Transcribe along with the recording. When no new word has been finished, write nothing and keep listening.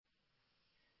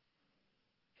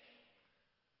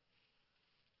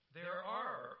There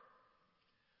are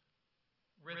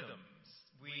rhythms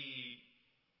we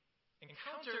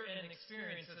encounter and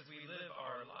experience as we live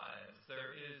our lives.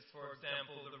 There is, for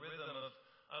example, the rhythm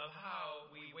of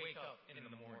how we wake up in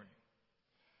the morning.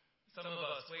 Some of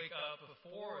us wake up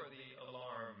before the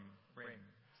alarm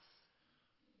rings.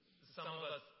 Some of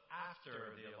us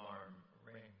after the alarm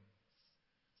rings.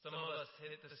 Some of us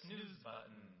hit the snooze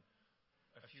button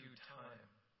a few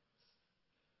times.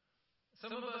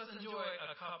 Some of us enjoy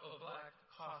a cup of black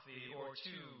coffee or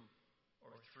two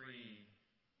or three.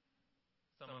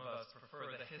 Some of us prefer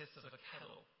the hiss of a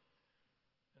kettle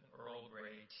and Earl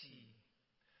Grey tea.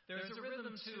 There's a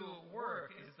rhythm to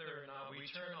work, is there not? We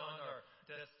turn on our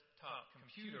desktop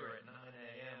computer at 9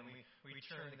 a.m. We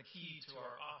turn the key to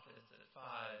our office at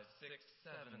 5, 6,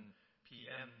 7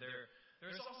 p.m.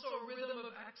 There's also a rhythm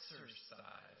of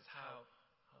exercise, how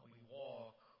we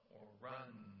walk or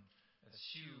run as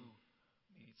shoe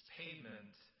meets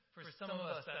pavement. For some of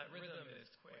us, that rhythm is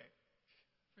quick.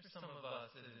 For some of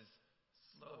us, it is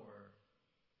slower.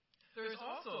 There's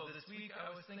also, this week,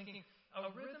 I was thinking, a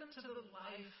rhythm to the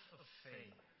life of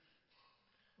faith.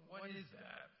 What is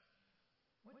that?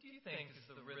 What do you think is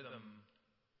the rhythm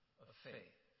of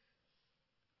faith?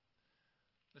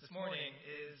 This morning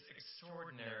is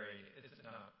extraordinary, is it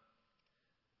not?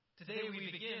 Today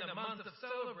we begin a month of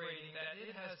celebrating that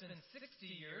it has been 60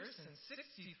 years since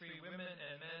 63 women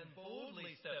and men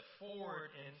boldly stepped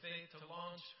forward in faith to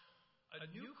launch a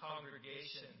new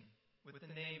congregation with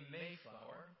the name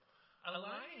Mayflower,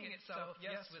 aligning itself,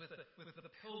 yes, with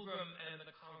the pilgrim and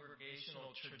the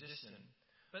congregational tradition,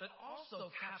 but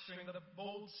also capturing the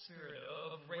bold spirit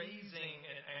of raising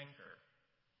an anchor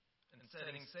and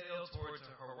setting sail towards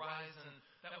a horizon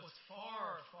that was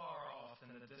far, far off in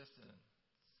the distance.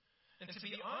 And to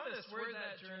be honest, where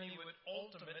that journey would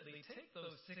ultimately take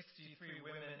those 63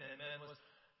 women and men was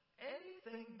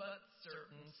anything but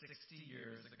certain 60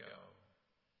 years ago.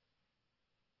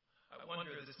 I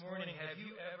wonder this morning, have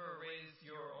you ever raised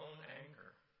your own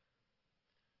anchor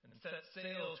and set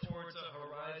sail towards a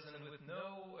horizon with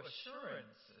no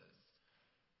assurances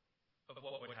of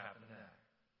what would happen next?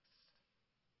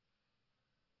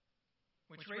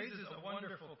 Which raises a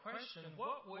wonderful question.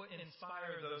 What would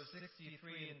inspire those 63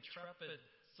 intrepid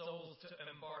souls to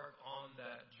embark on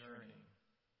that journey?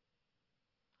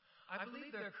 I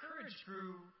believe their courage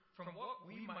grew from what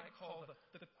we might call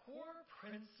the core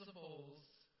principles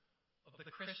of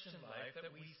the Christian life that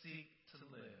we seek to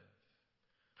live.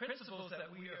 Principles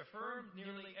that we affirm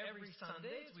nearly every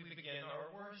Sunday as we begin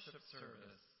our worship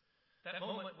service. That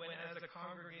moment when, as a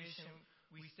congregation,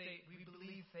 we state we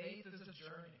believe faith is a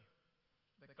journey,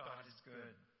 that God is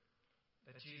good,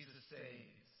 that Jesus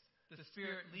saves. The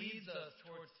Spirit leads us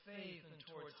towards faith and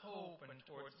towards hope and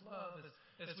towards love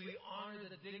as we honor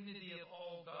the dignity of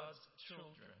all God's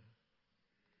children.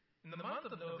 In the month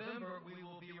of November, we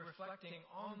will be reflecting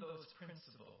on those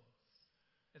principles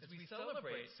as we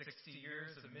celebrate 60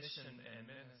 years of mission and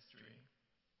ministry.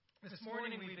 This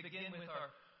morning, we begin with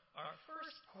our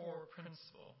first core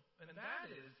principle, and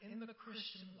that is, in the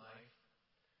Christian life,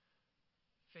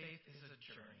 faith is a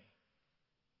journey.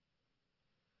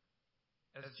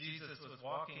 As Jesus was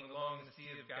walking along the Sea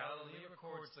of Galilee,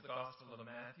 records the Gospel of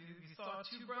Matthew, he saw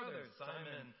two brothers,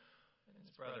 Simon and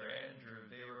his brother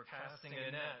Andrew. They were casting a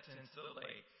net into the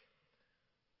lake,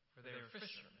 for they were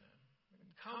fishermen.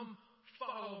 Come,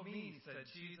 follow me, said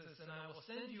Jesus, and I will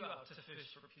send you out to fish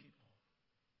for people.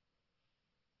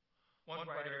 One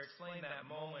writer explained that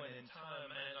moment in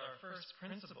time and our first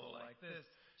principle like this.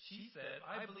 She said,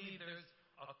 I believe there's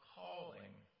a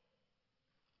calling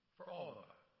for all of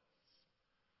us.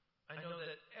 I know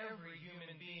that every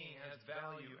human being has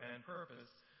value and purpose.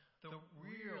 The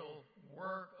real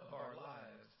work of our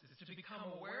lives is to become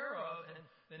aware of and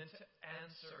then to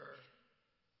answer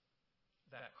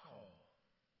that call.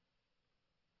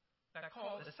 That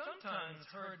call is sometimes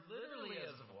heard literally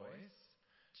as a voice.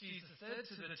 Jesus said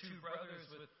to the two brothers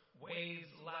with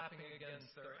waves lapping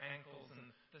against their ankles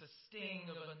and the sting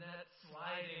of a net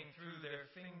sliding through their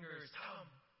fingers,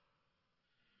 come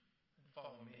and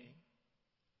follow me.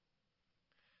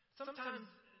 Sometimes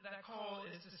that call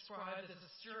is described as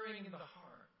a stirring in the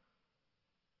heart.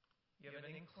 You have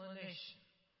an inclination.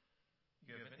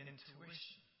 You have an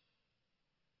intuition.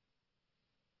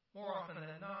 More often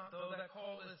than not, though, that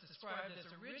call is described as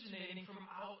originating from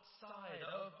outside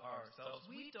of ourselves.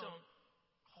 We don't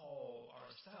call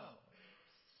ourselves,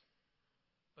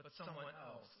 but someone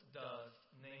else does,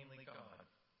 namely God.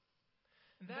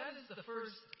 And that is the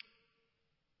first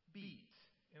beat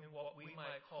in what we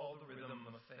might call the rhythm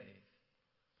of faith.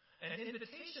 An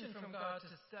invitation from God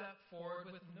to step forward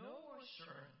with no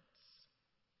assurance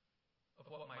of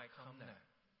what might come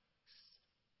next.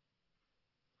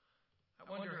 I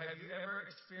wonder, have you ever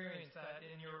experienced that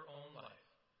in your own life?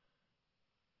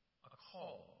 A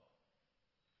call.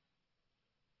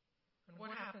 And what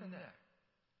happened next?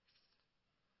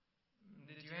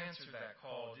 Did you answer that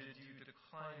call? Did you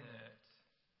decline it?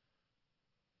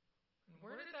 And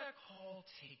where did that call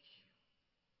take you?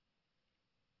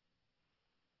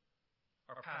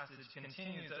 Our passage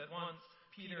continues that once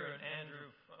Peter and Andrew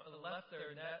left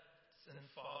their nets and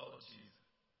followed Jesus.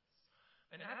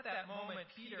 And at that moment,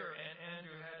 Peter and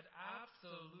Andrew had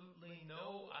absolutely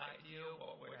no idea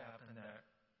what would happen next.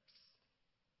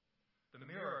 The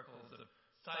miracles of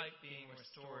sight being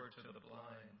restored to the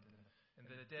blind and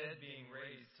the dead being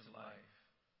raised to life.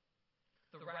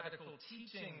 The radical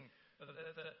teaching that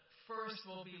the first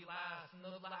will be last and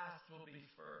the last will be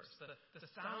first. The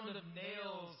sound of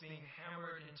nails being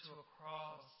hammered into a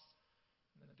cross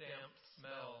and the damp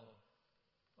smell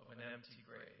of an empty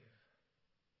grave.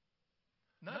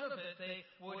 None of it they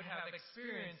would have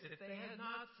experienced if they had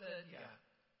not said yes.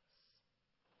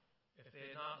 If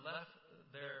they had not left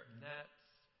their nets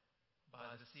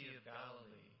by the Sea of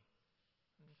Galilee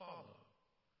and followed.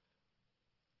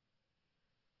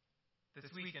 This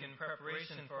week, in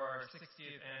preparation for our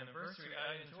 60th anniversary,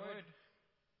 I enjoyed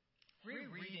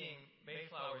rereading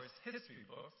Mayflower's history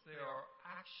books. There are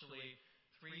actually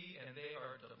 3, and they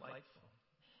are delightful.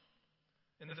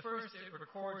 In the first, it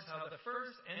records how the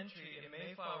first entry in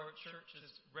Mayflower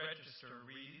Church's register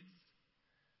reads,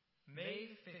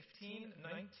 May 15,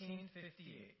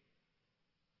 1958.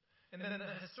 And then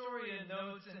the historian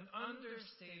notes an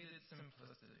understated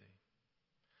simplicity,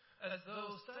 as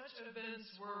though such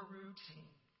events were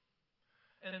routine,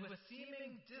 and with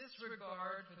seeming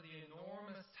disregard for the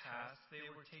enormous task they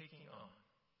were taking on.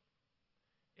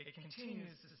 It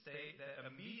continues to state that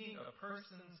a meeting of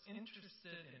persons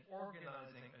interested in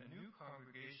organizing a new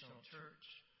congregational church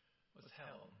was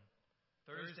held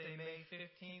Thursday, May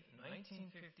 15,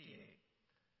 1958,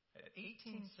 at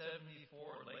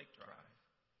 1874 Lake Drive.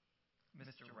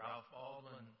 Mr. Ralph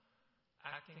Baldwin,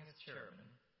 acting as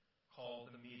chairman, called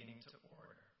the meeting to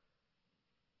order.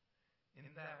 In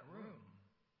that room,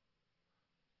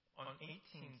 on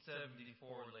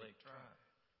 1874 Lake Drive,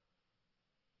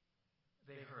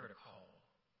 they heard a call.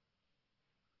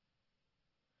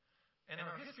 And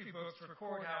our history books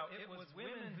record how it was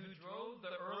women who drove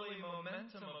the early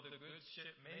momentum of the good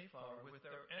ship Mayflower with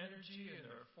their energy and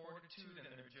their fortitude and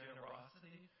their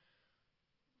generosity.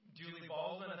 Julie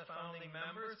Baldwin, a founding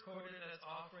member, is quoted as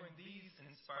offering these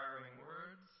inspiring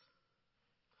words,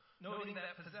 noting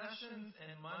that possessions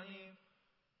and money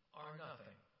are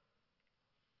nothing,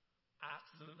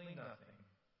 absolutely nothing,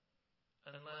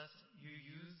 unless you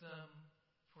use them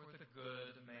for the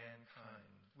good of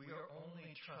mankind. We are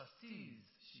only trustees,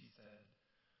 she said,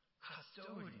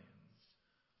 custodians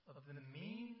of the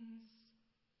means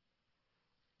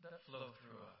that flow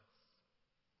through us.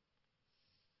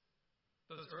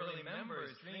 Those early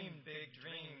members dreamed big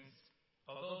dreams.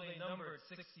 Although they numbered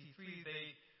 63,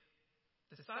 they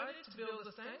decided to build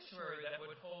a sanctuary that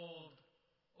would hold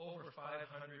over 500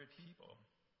 people.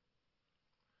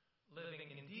 Living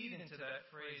indeed into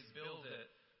that phrase, build it,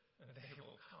 and they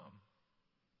will come.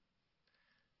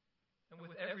 And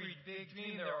with every big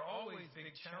dream, there are always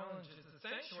big challenges. The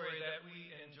sanctuary that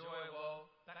we enjoy,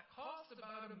 well, that cost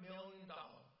about $1 million.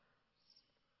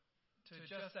 To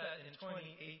adjust that in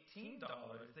 2018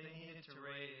 dollars, they needed to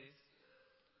raise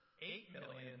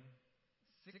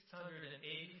 $8,680,422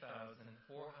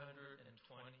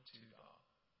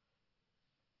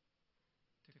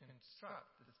 to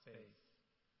construct the space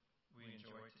we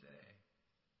enjoy today.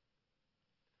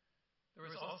 There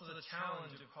was also the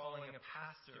challenge of calling a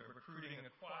pastor, recruiting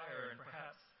a choir, and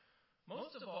perhaps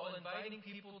most of all, inviting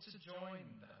people to join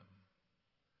them.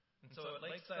 And so at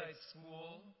Lakeside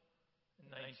School in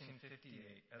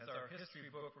 1958, as our history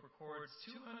book records,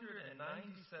 297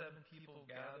 people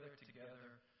gathered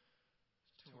together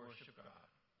to worship God.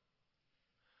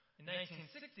 In 1960,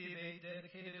 they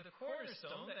dedicated a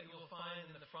cornerstone that you will find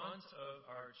in the front of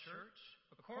our church,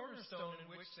 a cornerstone in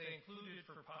which they included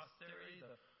for posterity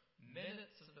the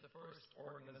minutes of the first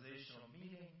organizational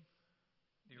meeting,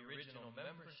 the original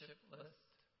membership list.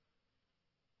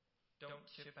 Don't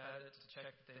chip at it to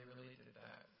check that they really did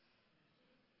that.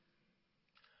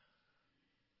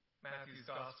 Matthew's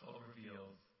Gospel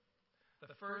reveals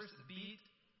the first beat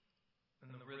in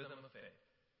the rhythm of faith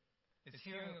is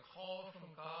hearing a call from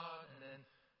God and then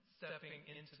stepping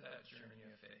into that journey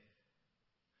of faith.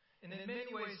 And in many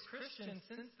ways, Christians,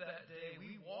 since that day,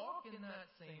 we walk in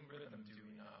that same rhythm, do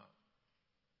we not?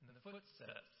 In the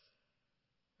footsteps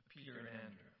of Peter and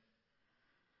Andrew.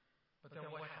 But But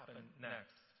then what happened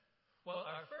next? Well,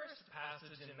 our first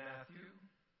passage in Matthew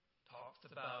talks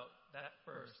about that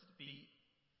first beat.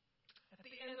 At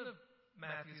the end of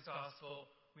Matthew's gospel,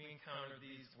 we encounter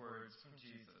these words from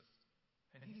Jesus.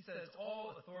 And he says,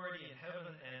 "All authority in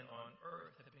heaven and on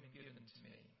earth have been given to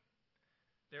me.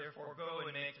 Therefore go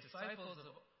and make disciples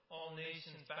of all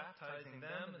nations, baptizing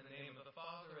them in the name of the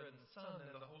Father and the Son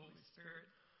and the Holy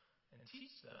Spirit, and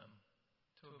teach them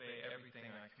to obey everything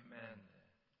I commanded."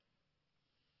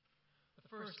 The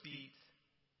first beat,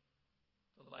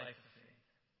 the life of faith,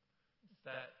 is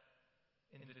that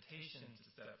invitation to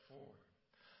step forward.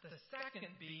 The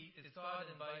second beat is God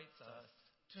invites us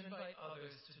to invite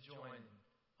others to join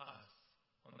us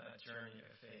on that journey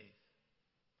of faith.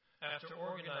 After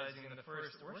organizing the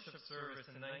first worship service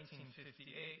in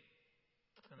 1958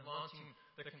 and launching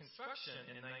the construction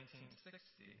in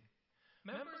 1960,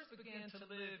 members began to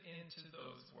live into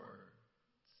those words.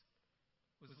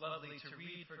 It was lovely to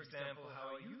read, for example,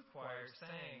 how a youth choir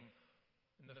sang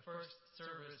in the first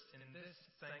service in this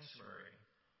sanctuary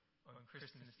on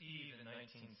Christmas Eve in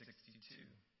 1962.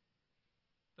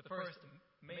 The first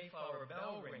Mayflower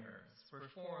bell ringers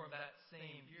performed that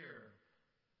same year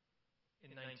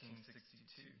in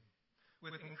 1962.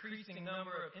 With an increasing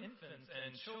number of infants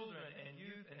and children and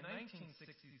youth in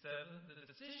 1967, the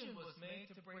decision was made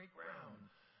to break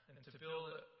ground and to build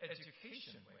an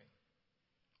education wing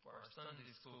where our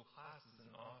Sunday school classes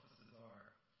and offices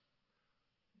are.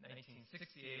 In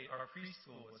 1968, our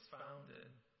preschool was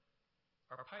founded.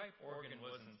 Our pipe organ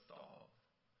was installed.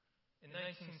 In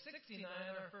 1969,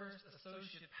 our first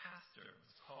associate pastor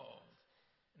was called,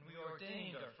 and we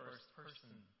ordained our first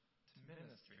person to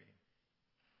ministry.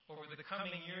 Over the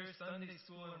coming years, Sunday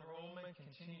school enrollment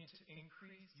continued to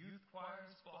increase, youth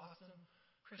choirs blossomed,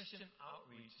 Christian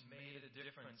outreach made a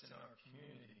difference in our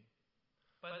community.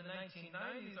 By the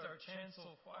 1990s, our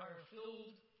chancel choir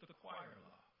filled the choir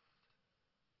loft.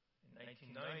 In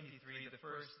 1993, the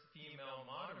first female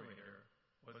moderator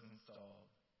was installed,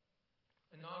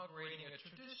 inaugurating a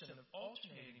tradition of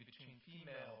alternating between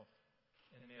female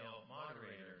and male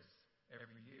moderators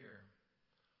every year.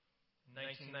 In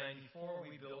 1994,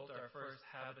 we built our first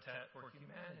Habitat for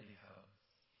Humanity house.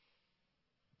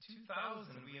 In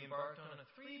 2000, we embarked on a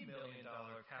 $3 million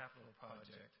capital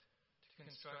project to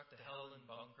construct the Helen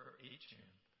Bunker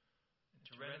atrium and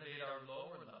to renovate our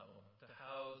lower level to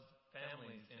house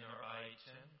families in our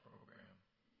IHM program.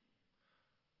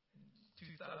 In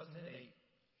 2008,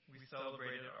 we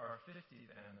celebrated our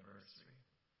 50th anniversary.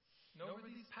 And over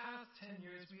these past 10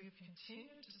 years, we have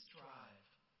continued to strive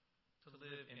to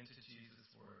live into Jesus'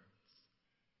 words.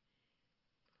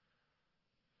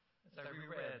 As I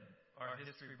reread our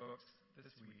history books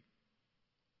this week,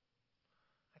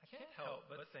 I can't help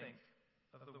but think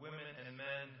of the women and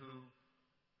men who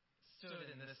stood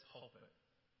in this pulpit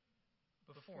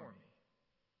before me.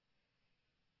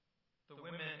 The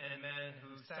women and men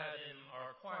who sat in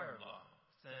our choir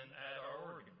lofts and at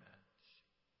our organ bench.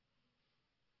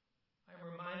 I'm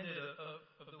reminded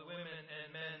of the women and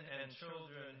men and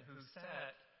children who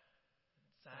sat and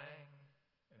sang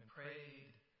and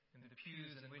prayed in the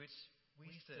pews in which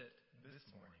we sit this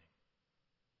morning.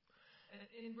 And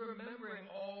in remembering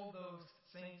all those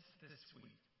saints this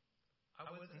week, I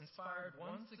was inspired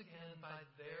once again by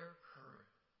their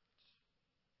courage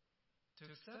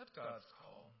to accept God's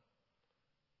call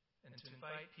and to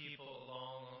invite people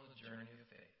along on the journey of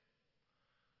faith.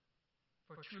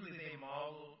 For truly they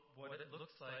modeled what it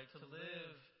looks like to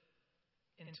live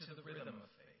into the rhythm of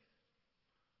faith.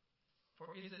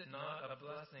 For is it not a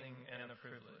blessing and a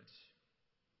privilege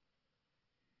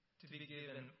to be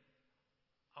given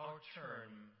our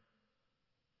turn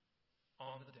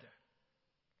on the deck,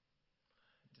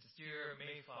 to steer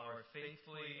Mayflower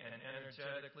faithfully and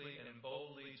energetically and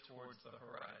boldly towards the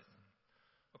horizon?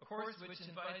 A course which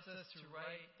invites us to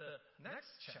write the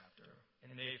next chapter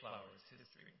in Mayflower's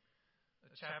history.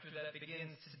 A chapter that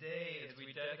begins today as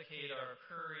we dedicate our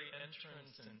Curry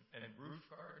entrance and roof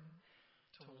garden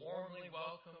to warmly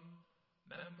welcome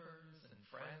members and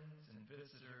friends and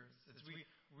visitors, as we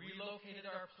relocated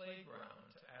our playground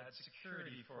to add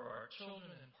security for our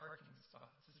children and parking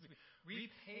spots, as we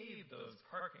repaved those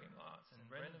parking lots and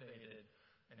renovated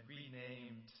and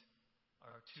renamed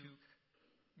our Toque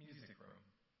music room.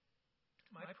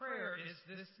 My prayer is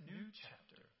this new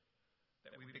chapter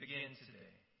that we begin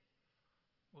today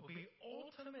will be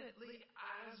ultimately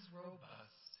as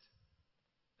robust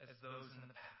as those in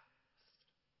the past,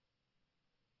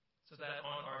 so that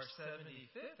on our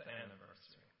 75th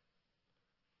anniversary,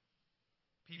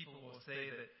 people will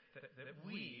say that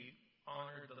we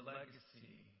honored the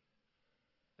legacy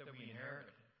that we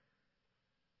inherited.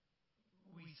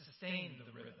 We we sustained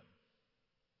the rhythm.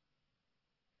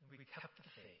 And we kept the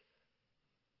faith.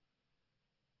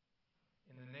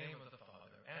 In the name of the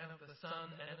Father, and of the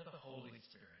Son, and of the Holy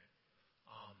Spirit.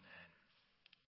 Amen.